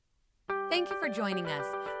Thank you for joining us.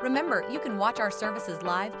 Remember, you can watch our services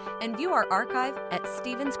live and view our archive at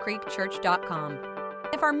StevensCreekChurch.com.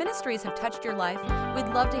 If our ministries have touched your life, we'd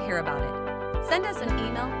love to hear about it. Send us an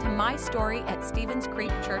email to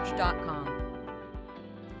mystory@StevensCreekChurch.com.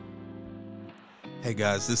 Hey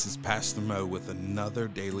guys, this is Pastor Mo with another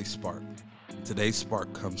Daily Spark. Today's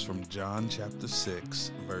spark comes from John chapter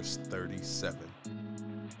 6, verse 37.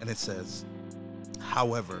 And it says,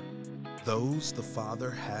 "However, those the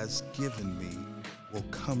Father has given me will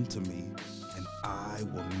come to me, and I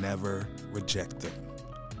will never reject them."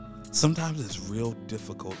 Sometimes it's real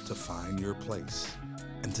difficult to find your place.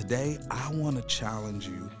 And today I want to challenge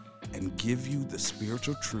you and give you the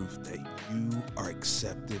spiritual truth that you are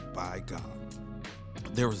accepted by God.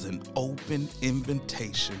 There is an open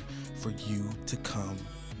invitation for you to come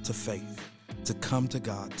to faith, to come to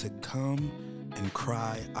God, to come and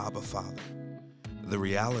cry, "Abba, Father." The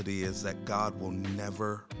reality is that God will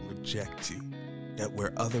never reject you. That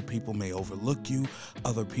where other people may overlook you,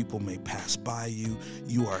 other people may pass by you,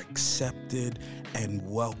 you are accepted and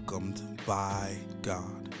welcomed by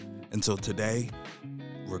God. And so today,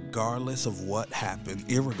 irregardless of what happens,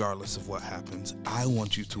 I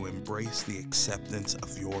want you to embrace the acceptance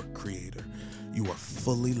of your Creator. You are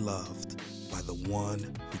fully loved by the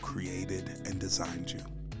one who created and designed you.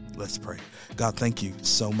 Let's pray. God, thank you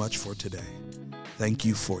so much for today. Thank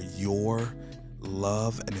you for your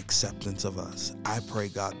love and acceptance of us. I pray,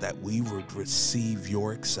 God, that we would receive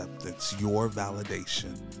your acceptance, your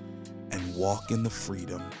validation, and walk in the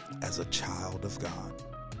freedom as a child of God.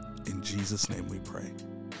 In Jesus' name we pray.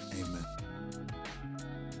 Amen.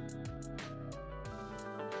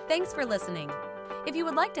 Thanks for listening. If you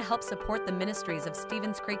would like to help support the ministries of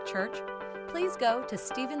Stevens Creek Church, please go to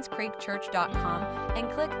StevensCreekChurch.com and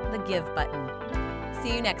click the Give button.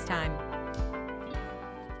 See you next time.